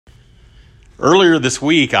Earlier this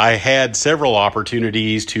week, I had several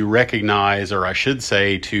opportunities to recognize, or I should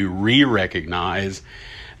say, to re-recognize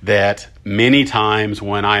that many times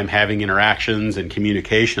when I'm having interactions and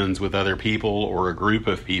communications with other people or a group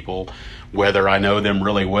of people, whether I know them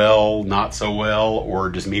really well, not so well,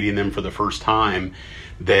 or just meeting them for the first time,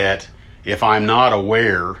 that if I'm not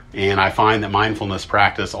aware, and I find that mindfulness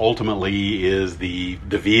practice ultimately is the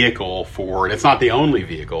vehicle for, and it's not the only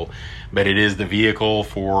vehicle, but it is the vehicle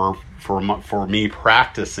for me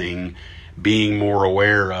practicing being more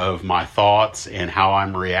aware of my thoughts and how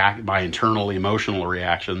I'm my internal emotional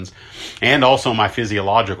reactions, and also my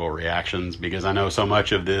physiological reactions, because I know so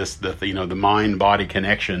much of this, the mind-body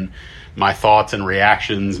connection, my thoughts and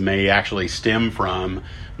reactions may actually stem from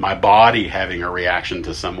my body having a reaction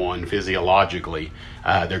to someone physiologically.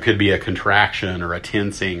 There could be a contraction or a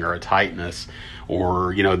tensing or a tightness,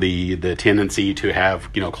 or the tendency to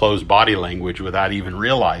have closed body language without even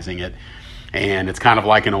realizing it. And it's kind of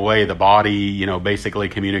like, in a way, the body basically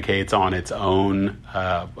communicates on its own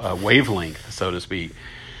wavelength, so to speak.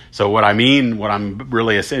 So what I'm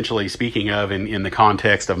really essentially speaking of in the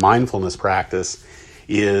context of mindfulness practice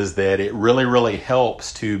is that it really, really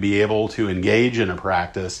helps to be able to engage in a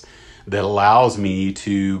practice that allows me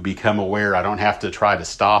to become aware. I don't have to try to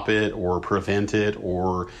stop it or prevent it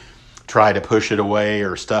or try to push it away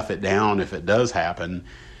or stuff it down if it does happen.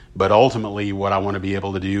 But ultimately, what I want to be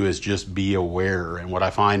able to do is just be aware. And what I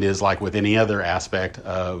find is, like with any other aspect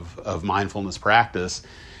of mindfulness practice,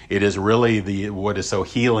 it is really what is so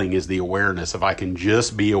healing is the awareness. If I can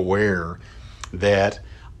just be aware that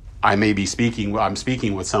I'm speaking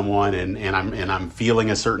with someone and I'm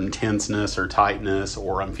feeling a certain tenseness or tightness,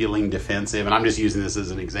 or I'm feeling defensive, and I'm just using this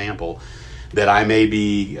as an example, that I may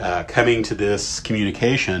be coming to this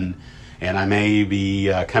communication, and I may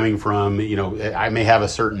be coming from, I may have a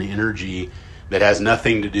certain energy that has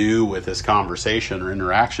nothing to do with this conversation or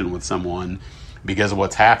interaction with someone, because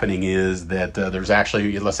what's happening is that there's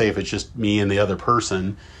actually, let's say if it's just me and the other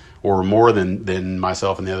person, or more than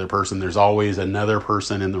myself and the other person, there's always another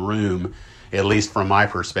person in the room, at least from my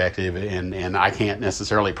perspective, and I can't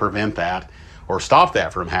necessarily prevent that or stop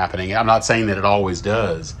that from happening. I'm not saying that it always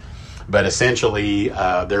does, but essentially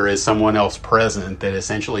there is someone else present that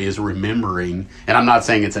essentially is remembering, and I'm not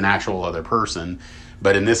saying it's an actual other person,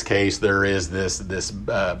 but in this case there is this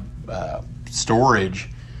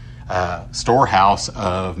storehouse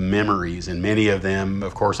of memories, and many of them,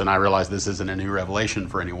 of course, and I realize this isn't a new revelation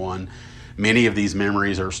for anyone, many of these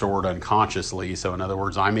memories are stored unconsciously. So in other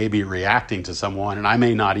words, I may be reacting to someone and I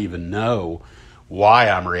may not even know why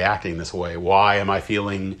I'm reacting this way. Why am I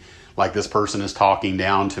feeling like this person is talking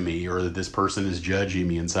down to me, or that this person is judging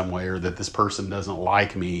me in some way, or that this person doesn't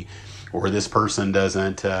like me, or this person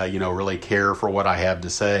doesn't really care for what I have to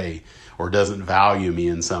say, or doesn't value me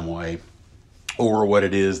in some way, or what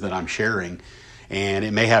it is that I'm sharing. And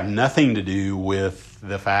it may have nothing to do with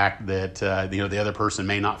the fact that the other person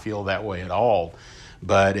may not feel that way at all.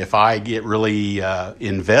 But if I get really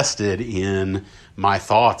invested in my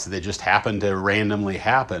thoughts that just happen to randomly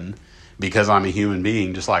happen, because I'm a human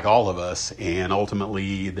being just like all of us, and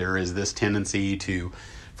ultimately there is this tendency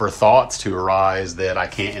for thoughts to arise that I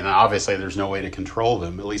can't, and obviously there's no way to control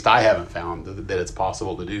them. At least I haven't found that it's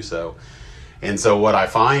possible to do so. And so what I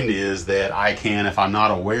find is that I can, if I'm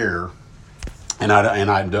not aware, and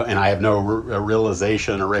I have no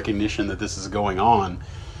realization or recognition that this is going on,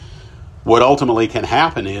 what ultimately can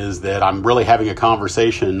happen is that I'm really having a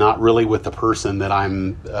conversation, not really with the person that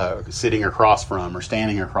I'm sitting across from or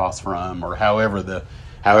standing across from, or however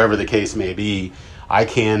the case may be. I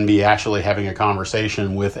can be actually having a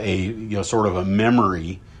conversation with a sort of a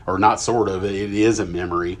memory, or not sort of, it is a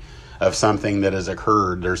memory of something that has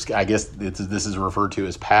occurred. I guess this is referred to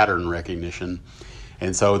as pattern recognition.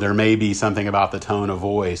 And so there may be something about the tone of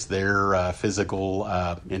voice, their physical,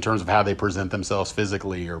 in terms of how they present themselves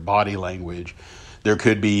physically or body language. There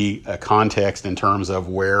could be a context in terms of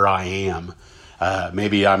where I am.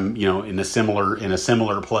 Maybe I'm, in a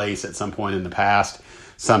similar place at some point in the past.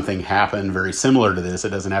 Something happened very similar to this. It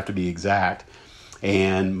doesn't have to be exact.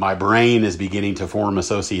 And my brain is beginning to form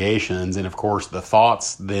associations. And of course, the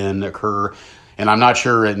thoughts then occur. And I'm not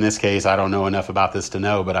sure in this case, I don't know enough about this to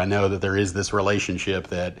know, but I know that there is this relationship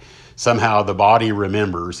that somehow the body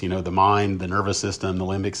remembers, the mind, the nervous system, the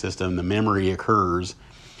limbic system, the memory occurs.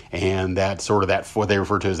 And that sort of what they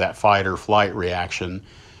refer to as that fight or flight reaction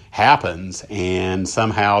happens. And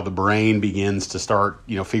somehow the brain begins to start,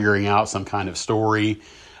 figuring out some kind of story,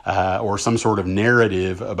 or some sort of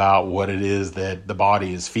narrative about what it is that the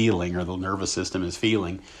body is feeling or the nervous system is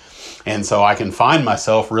feeling. And so I can find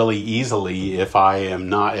myself really easily if I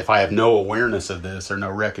have no awareness of this or no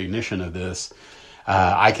recognition of this.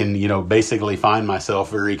 I can, basically find myself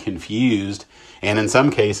very confused, and in some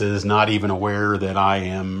cases not even aware that I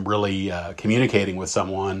am really communicating with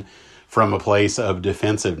someone from a place of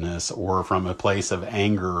defensiveness or from a place of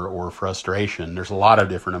anger or frustration. There's a lot of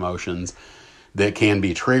different emotions that can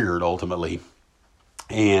be triggered ultimately.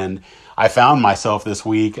 And I found myself this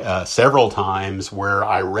week several times where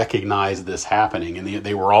I recognized this happening, and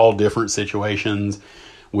they were all different situations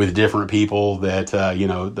with different people that,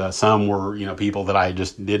 some were, people that I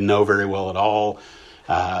just didn't know very well at all.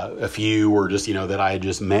 A few were just, that I had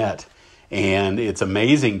just met. And it's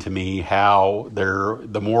amazing to me how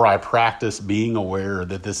the more I practice being aware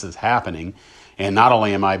that this is happening, and not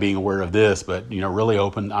only am I being aware of this, but, really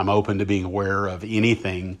I'm open to being aware of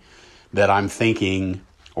anything that I'm thinking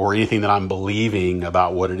or anything that I'm believing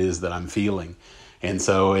about what it is that I'm feeling. And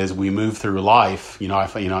so as we move through life, and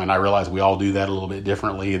I realize we all do that a little bit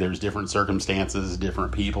differently. There's different circumstances,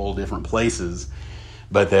 different people, different places.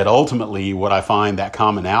 But that ultimately what I find that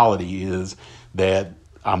commonality is that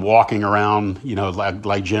I'm walking around,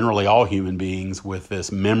 like generally all human beings, with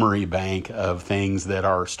this memory bank of things that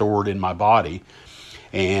are stored in my body.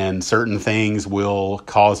 And certain things will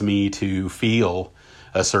cause me to feel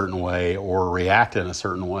a certain way or react in a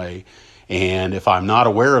certain way. And if I'm not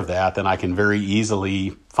aware of that, then I can very easily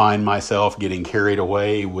find myself getting carried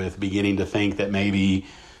away with beginning to think that maybe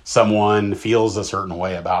someone feels a certain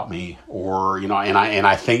way about me, or, and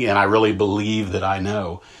I really believe that I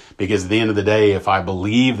know. Because at the end of the day, if I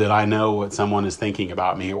believe that I know what someone is thinking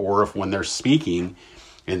about me, or if when they're speaking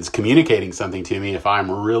and communicating something to me, if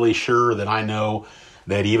I'm really sure that I know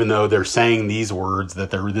that even though they're saying these words, that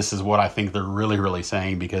this is what I think they're really, really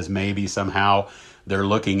saying, because maybe somehow they're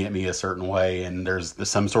looking at me a certain way, and there's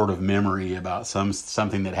some sort of memory about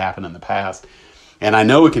something that happened in the past. And I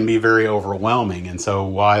know it can be very overwhelming. And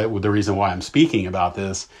so the reason why I'm speaking about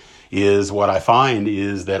this is what I find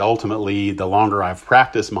is that ultimately the longer I've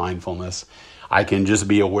practiced mindfulness, I can just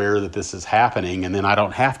be aware that this is happening, and then I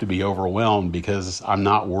don't have to be overwhelmed because I'm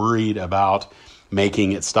not worried about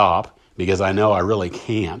making it stop, because I know I really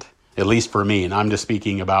can't, at least for me. And I'm just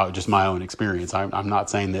speaking about just my own experience. I'm not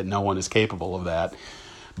saying that no one is capable of that,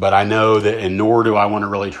 but I know that, and nor do I want to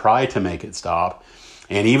really try to make it stop.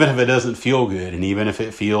 And even if it doesn't feel good, and even if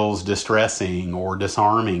it feels distressing or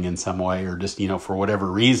disarming in some way, or just, for whatever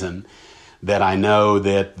reason, that I know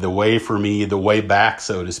that the way back,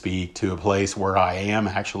 so to speak, to a place where I am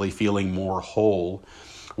actually feeling more whole,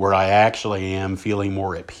 where I actually am feeling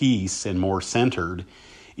more at peace and more centered,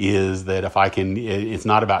 is that if I can, it's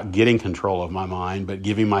not about getting control of my mind, but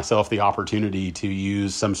giving myself the opportunity to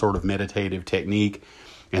use some sort of meditative technique,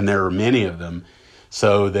 and there are many of them,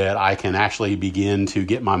 so that I can actually begin to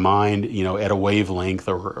get my mind, at a wavelength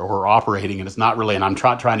or operating. And it's not really, and I'm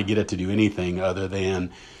trying to get it to do anything other than,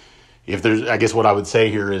 I guess what I would say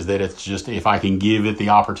here is that it's just, if I can give it the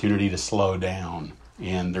opportunity to slow down.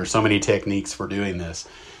 And there's so many techniques for doing this,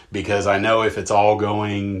 because I know if it's all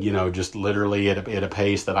going, just literally at a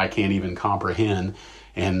pace that I can't even comprehend,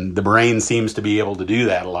 and the brain seems to be able to do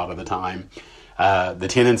that a lot of the time, the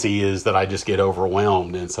tendency is that I just get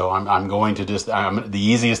overwhelmed. And so I'm going to the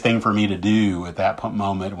easiest thing for me to do at that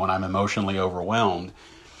moment when I'm emotionally overwhelmed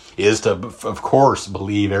is to, of course,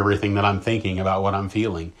 believe everything that I'm thinking about what I'm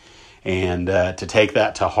feeling, and to take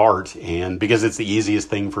that to heart. And because it's the easiest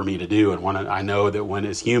thing for me to do. And I know that when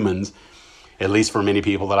as humans, at least for many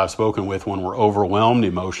people that I've spoken with, when we're overwhelmed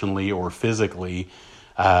emotionally or physically,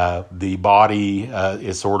 the body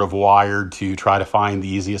is sort of wired to try to find the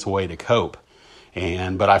easiest way to cope.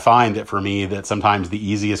 But I find that for me, that sometimes the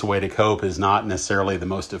easiest way to cope is not necessarily the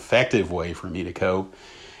most effective way for me to cope.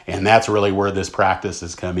 And that's really where this practice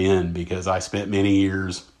has come in, because I spent many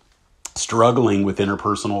years struggling with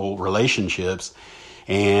interpersonal relationships,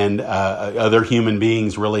 and other human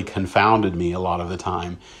beings really confounded me a lot of the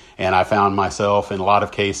time. And I found myself in a lot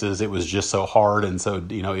of cases, it was just so hard, and so,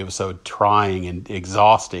 it was so trying and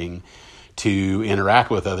exhausting to interact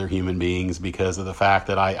with other human beings, because of the fact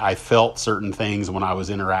that I felt certain things when I was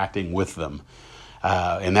interacting with them.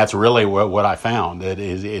 And that's really what I found.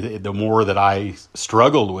 The more that I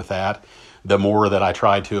struggled with that, the more that I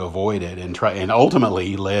tried to avoid it, and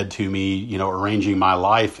ultimately led to me, arranging my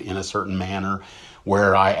life in a certain manner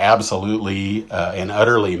where I absolutely and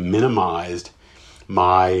utterly minimized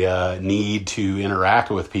my need to interact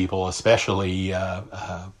with people, especially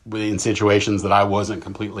in situations that I wasn't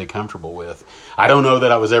completely comfortable with. I don't know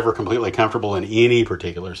that I was ever completely comfortable in any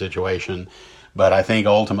particular situation, but I think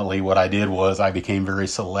ultimately what I did was I became very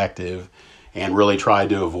selective, and really tried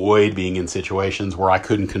to avoid being in situations where I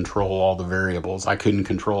couldn't control all the variables. I couldn't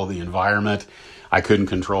control the environment. I couldn't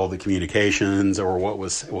control the communications or what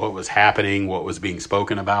was happening, what was being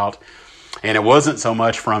spoken about. And it wasn't so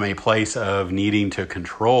much from a place of needing to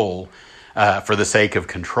control for the sake of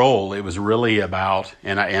control. It was really about,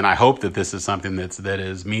 and I hope that this is something that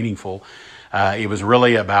is meaningful. It was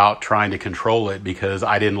really about trying to control it because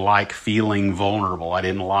I didn't like feeling vulnerable. I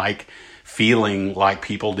didn't like feeling like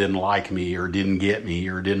people didn't like me or didn't get me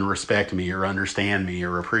or didn't respect me or understand me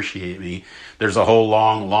or appreciate me. There's a whole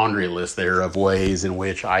long laundry list there of ways in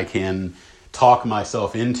which I can talk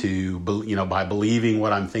myself into, by believing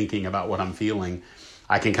what I'm thinking about what I'm feeling.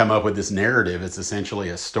 I can come up with this narrative. It's essentially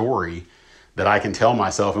a story that I can tell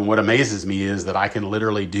myself. And what amazes me is that I can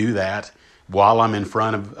literally do that while I'm in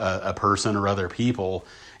front of a person or other people.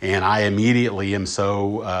 And I immediately am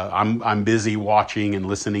I'm busy watching and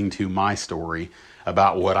listening to my story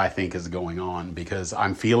about what I think is going on because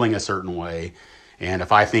I'm feeling a certain way. And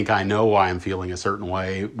if I think I know why I'm feeling a certain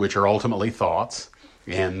way, which are ultimately thoughts,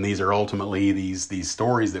 and these are ultimately these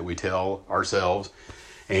stories that we tell ourselves,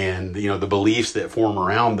 and the beliefs that form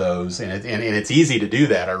around those, and it's easy to do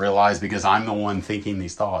that, I realize, because I'm the one thinking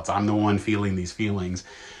these thoughts, I'm the one feeling these feelings.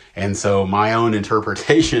 And so my own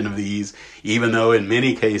interpretation of these, even though in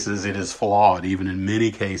many cases it is flawed, even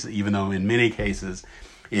though in many cases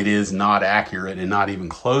it is not accurate and not even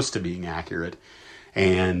close to being accurate.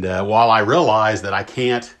 And while I realize that I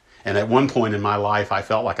can't, and at one point in my life I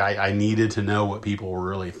felt like I needed to know what people were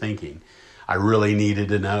really thinking. I really needed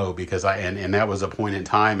to know because and that was a point in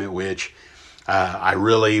time at which I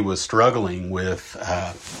really was struggling with,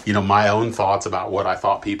 my own thoughts about what I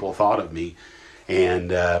thought people thought of me.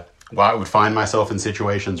 And I would find myself in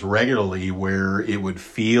situations regularly where it would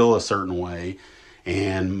feel a certain way,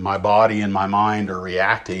 and my body and my mind are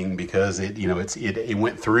reacting because it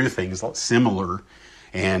went through things similar,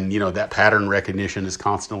 and that pattern recognition is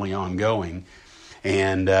constantly ongoing.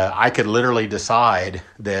 And I could literally decide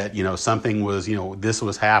that something was this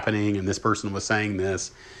was happening and this person was saying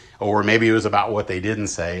this, or maybe it was about what they didn't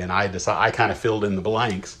say, and I kind of filled in the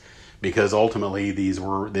blanks. Because ultimately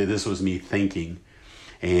this was me thinking,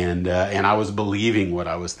 and I was believing what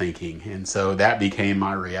I was thinking, and so that became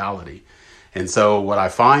my reality. And so what I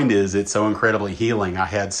find is it's so incredibly healing. I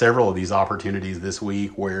had several of these opportunities this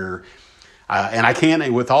week where, and I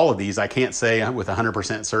can't, with all of these, I can't say with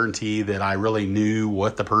 100% certainty that I really knew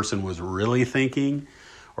what the person was really thinking,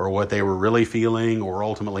 or what they were really feeling, or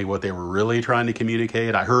ultimately what they were really trying to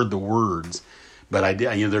communicate. I heard the words. But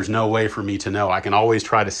there's no way for me to know. I can always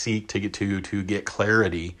try to seek to get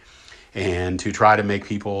clarity, and to try to make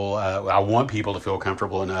people. I want people to feel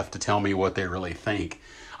comfortable enough to tell me what they really think.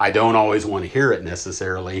 I don't always want to hear it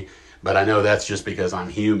necessarily, but I know that's just because I'm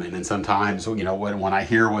human. And sometimes, when I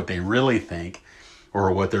hear what they really think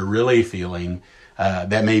or what they're really feeling,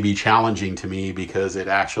 that may be challenging to me because it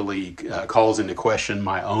actually calls into question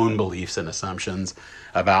my own beliefs and assumptions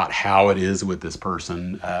about how it is with this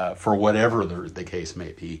person, for whatever the case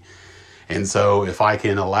may be. And so if I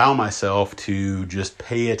can allow myself to just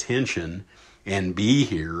pay attention and be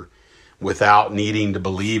here without needing to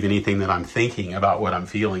believe anything that I'm thinking about what I'm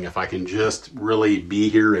feeling, if I can just really be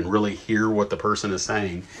here and really hear what the person is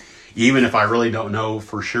saying, even if I really don't know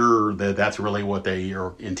for sure that that's really what they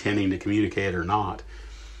are intending to communicate or not.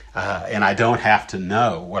 And I don't have to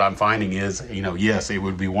know. What I'm finding is, yes, it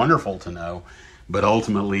would be wonderful to know, but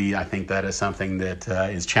ultimately I think that is something that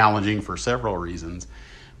is challenging for several reasons.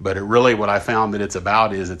 But what I found that it's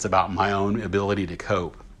about my own ability to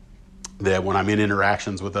cope. That when I'm in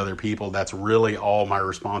interactions with other people, that's really all my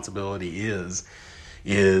responsibility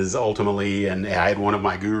is ultimately, and I had one of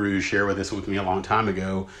my gurus share this with me a long time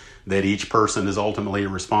ago, that each person is ultimately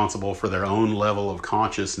responsible for their own level of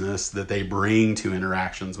consciousness that they bring to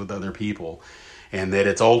interactions with other people. And that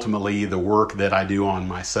it's ultimately the work that I do on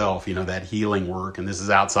myself, that healing work. And this is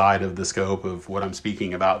outside of the scope of what I'm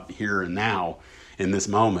speaking about here and now in this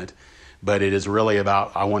moment. But it is really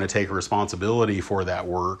about, I want to take responsibility for that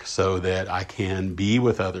work so that I can be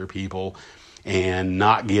with other people and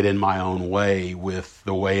not get in my own way with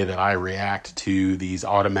the way that I react to these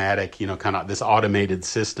automatic, kind of this automated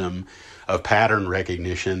system of pattern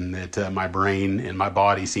recognition that my brain and my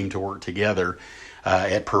body seem to work together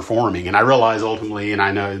at performing. And I realize ultimately, and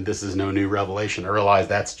I know this is no new revelation, I realize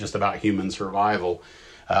that's just about human survival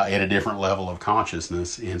at a different level of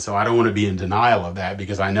consciousness. And so I don't want to be in denial of that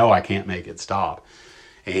because I know I can't make it stop.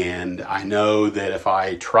 And I know that if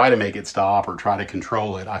I try to make it stop or try to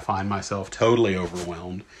control it, I find myself totally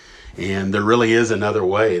overwhelmed. And there really is another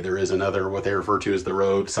way. There is another, what they refer to as the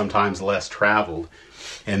road, sometimes less traveled.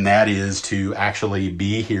 And that is to actually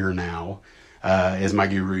be here now as my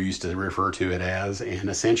guru used to refer to it as. And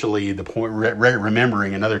essentially, the point,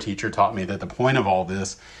 remembering another teacher taught me that the point of all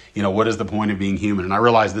this, what is the point of being human? And I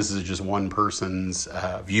realize this is just one person's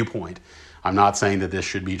viewpoint. I'm not saying that this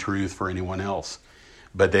should be truth for anyone else,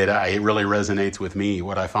 but that it really resonates with me.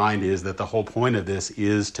 What I find is that the whole point of this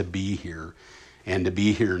is to be here, and to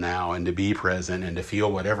be here now, and to be present, and to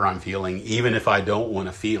feel whatever I'm feeling, even if I don't want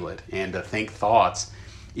to feel it, and to think thoughts,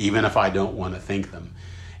 even if I don't want to think them.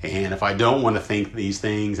 And if I don't want to think these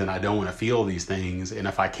things, and I don't want to feel these things, and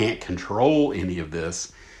if I can't control any of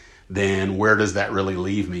this, then where does that really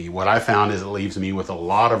leave me? What I found is it leaves me with a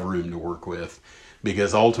lot of room to work with,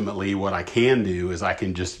 because ultimately what I can do is I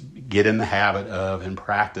can just get in the habit of and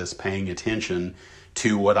practice paying attention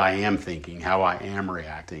to what I am thinking, how I am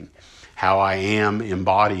reacting, how I am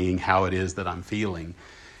embodying how it is that I'm feeling.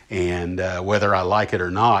 And whether I like it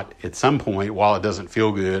or not, at some point, while it doesn't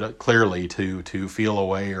feel good, clearly to feel a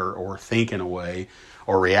way or think in a way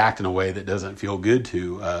or react in a way that doesn't feel good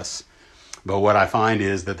to us. But what I find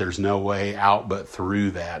is that there's no way out but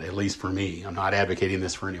through that, at least for me. I'm not advocating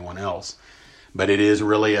this for anyone else. But it is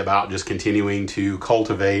really about just continuing to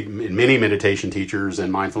cultivate. Many meditation teachers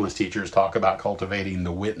and mindfulness teachers talk about cultivating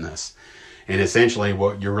the witness. And essentially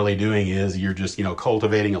what you're really doing is you're just,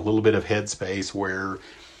 cultivating a little bit of headspace where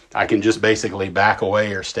I can just basically back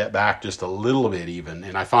away or step back just a little bit even.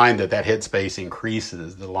 And I find that headspace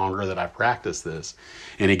increases the longer that I practice this.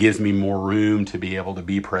 And it gives me more room to be able to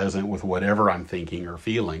be present with whatever I'm thinking or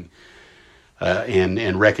feeling.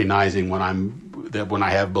 And recognizing when I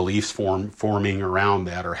have beliefs forming around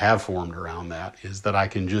that or have formed around that, is that I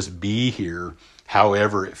can just be here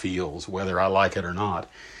however it feels, whether I like it or not.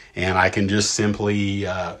 And I can just simply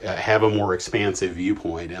have a more expansive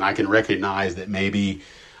viewpoint. And I can recognize that maybe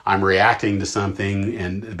I'm reacting to something,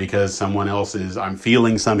 and because I'm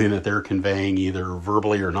feeling something that they're conveying either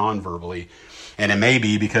verbally or non-verbally. And it may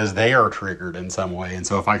be because they are triggered in some way. And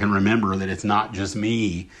so if I can remember that it's not just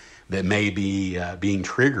me that may be being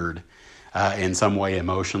triggered in some way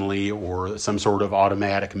emotionally, or some sort of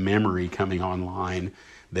automatic memory coming online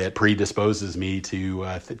that predisposes me to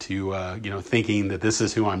thinking that this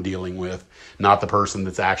is who I'm dealing with, not the person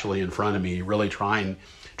that's actually in front of me, really trying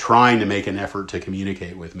to make an effort to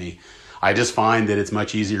communicate with me. I just find that it's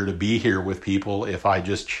much easier to be here with people if I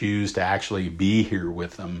just choose to actually be here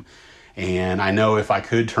with them. And I know if I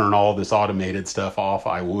could turn all this automated stuff off,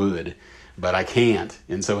 I would. But I can't.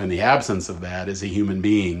 And so in the absence of that, as a human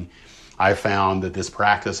being, I found that this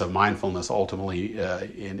practice of mindfulness ultimately,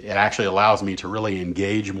 it actually allows me to really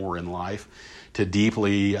engage more in life, to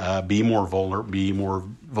deeply be more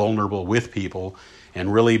vulnerable with people,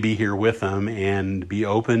 and really be here with them, and be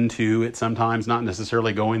open to it sometimes not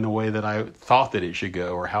necessarily going the way that I thought that it should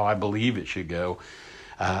go or how I believe it should go.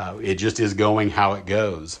 It just is going how it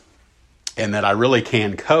goes. And that I really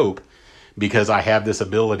can cope because I have this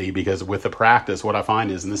ability, because with the practice, what I find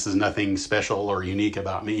is, and this is nothing special or unique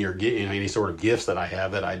about me or any sort of gifts that I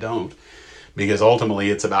have that I don't, because ultimately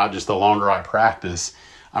it's about just the longer I practice,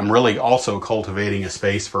 I'm really also cultivating a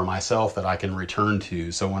space for myself that I can return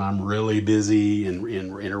to. So when I'm really busy and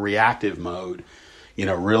in a reactive mode,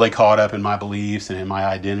 really caught up in my beliefs and in my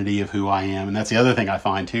identity of who I am. And that's the other thing I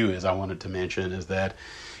find too, is I wanted to mention, is that,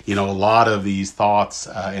 a lot of these thoughts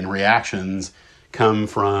and reactions come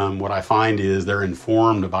from, what I find is they're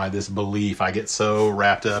informed by this belief. I get so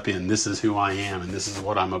wrapped up in, this is who I am, and this is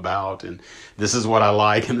what I'm about, and this is what I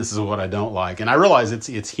like, and this is what I don't like. And I realize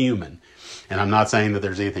it's human, and I'm not saying that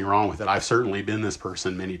there's anything wrong with it. I've certainly been this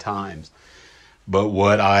person many times. But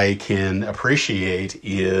what I can appreciate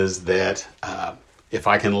is that if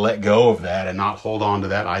I can let go of that and not hold on to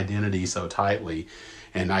that identity so tightly,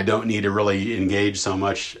 and I don't need to really engage so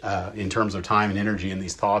much in terms of time and energy in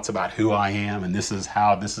these thoughts about who I am, and this is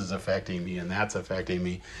how this is affecting me, and that's affecting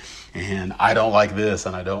me, and I don't like this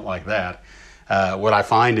and I don't like that. What I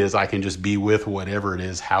find is I can just be with whatever it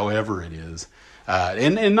is, however it is,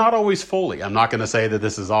 and not always fully. I'm not going to say that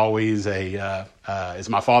this is always as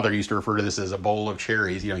my father used to refer to this as a bowl of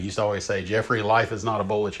cherries. He used to always say, Jeffrey, life is not a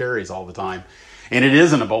bowl of cherries all the time. And it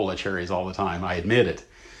isn't a bowl of cherries all the time. I admit it.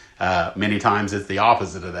 Many times it's the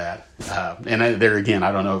opposite of that. And there again,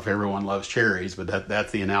 I don't know if everyone loves cherries, but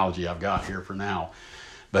that's the analogy I've got here for now.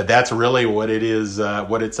 But that's really what it is,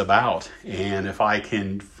 what it's about. And if I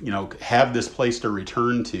can, have this place to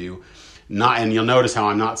return to, and you'll notice how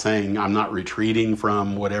I'm not saying, I'm not retreating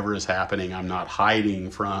from whatever is happening. I'm not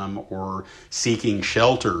hiding from or seeking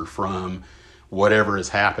shelter from whatever is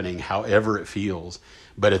happening, however it feels.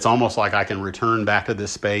 But it's almost like I can return back to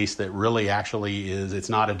this space that really actually is, it's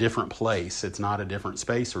not a different place. It's not a different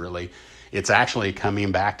space, really. It's actually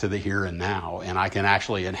coming back to the here and now. And I can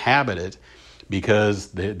actually inhabit it because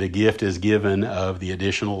the gift is given of the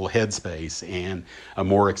additional headspace and a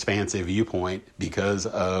more expansive viewpoint because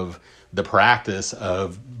of the practice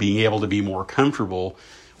of being able to be more comfortable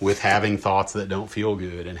with having thoughts that don't feel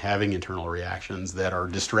good and having internal reactions that are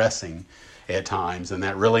distressing at times. And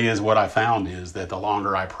that really is what I found, is that the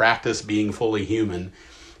longer I practice being fully human,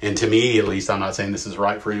 and to me, at least, I'm not saying this is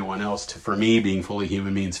right for anyone else, for me, being fully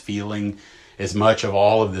human means feeling as much of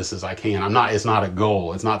all of this as I can. It's not a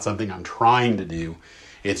goal. It's not something I'm trying to do.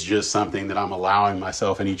 It's just something that I'm allowing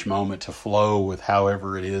myself in each moment to flow with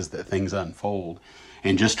however it is that things unfold,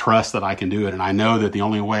 and just trust that I can do it. And I know that the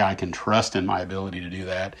only way I can trust in my ability to do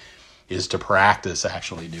that is to practice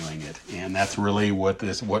actually doing it. And that's really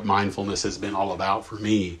what mindfulness has been all about for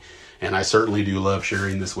me. And I certainly do love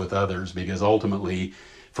sharing this with others, because ultimately,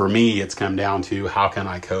 for me, it's come down to, how can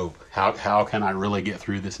I cope? How can I really get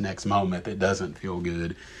through this next moment that doesn't feel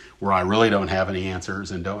good, where I really don't have any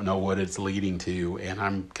answers and don't know what it's leading to, and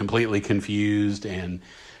I'm completely confused and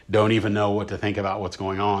don't even know what to think about what's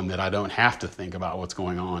going on, that I don't have to think about what's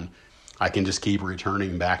going on. I can just keep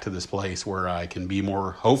returning back to this place where I can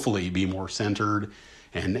hopefully be more centered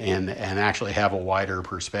and actually have a wider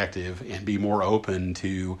perspective and be more open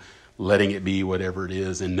to letting it be whatever it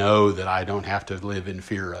is, and know that I don't have to live in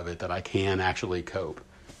fear of it, that I can actually cope.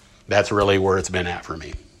 That's really where it's been at for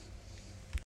me.